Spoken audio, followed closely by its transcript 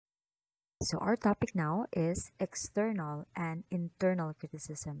So our topic now is external and internal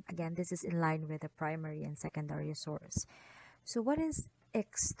criticism. Again, this is in line with the primary and secondary source. So what is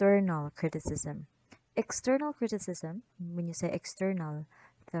external criticism? External criticism, when you say external,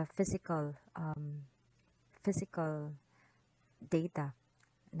 the physical data,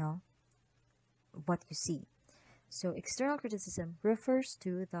 no, what you see. So external criticism refers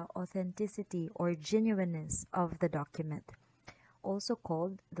to the authenticity or genuineness of the document, also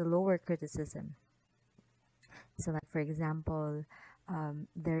called the lower criticism. So, like for example,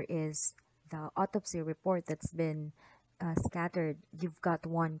 there is the autopsy report that's been scattered. You've got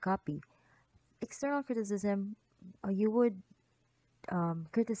one copy. External criticism, you would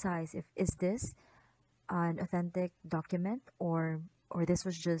criticize if is this an authentic document, or this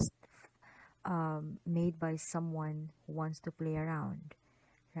was just made by someone who wants to play around,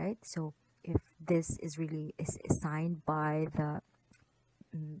 right? So if this is really is signed by the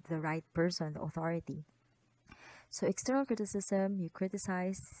right person, the authority. So external criticism, you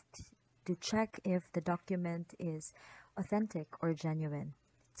criticize to check if the document is authentic or genuine.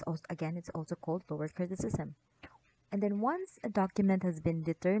 It's also, again, it's also called lower criticism. And then once a document has been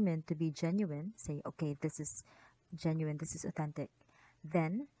determined to be genuine, say, okay, this is genuine, this is authentic,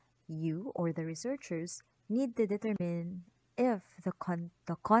 then you or the researchers need to determine if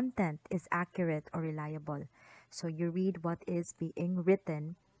the content is accurate or reliable. So you read what is being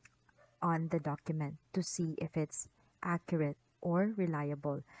written on the document to see if it's accurate or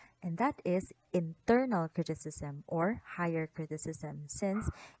reliable. And that is internal criticism or higher criticism, since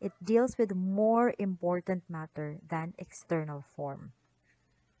it deals with more important matter than external form.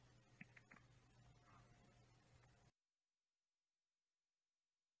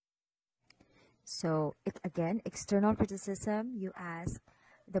 So again, external criticism, you ask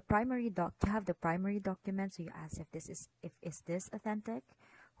you have the primary document, so you ask if is this authentic?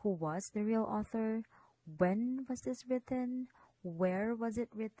 Who was the real author? When was this written? Where was it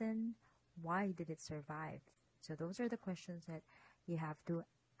written? Why did it survive? So those are the questions that you have to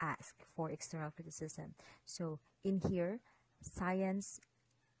ask for external criticism. So in here,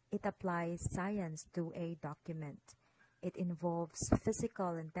 it applies science to a document. It involves physical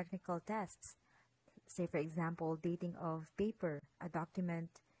and technical tests. Say, for example, dating of paper a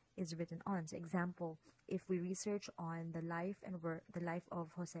document is written on. So example, if we research on the life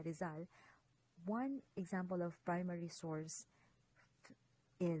of Jose Rizal, one example of primary source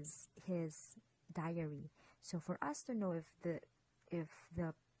is his diary. So for us to know if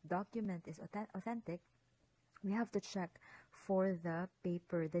the document is authentic, we have to check for the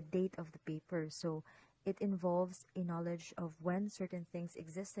paper, the date of the paper. So it involves a knowledge of when certain things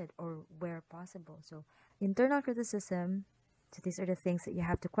existed or where possible. So internal criticism, so these are the things that you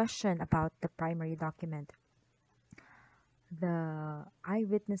have to question about the primary document. The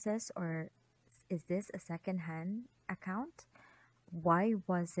eyewitnesses, or is this a second-hand account? Why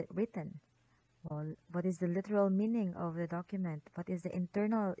was it written? Well, what is the literal meaning of the document? Is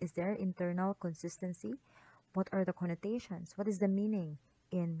there internal consistency? What are the connotations? What is the meaning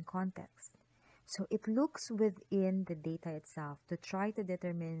in context? So it looks within the data itself to try to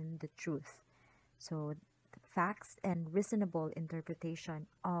determine the truth. So the facts and reasonable interpretation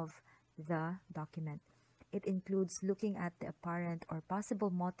of the document. It includes looking at the apparent or possible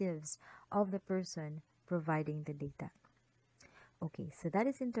motives of the person providing the data. Okay, so that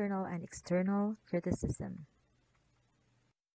is internal and external criticism.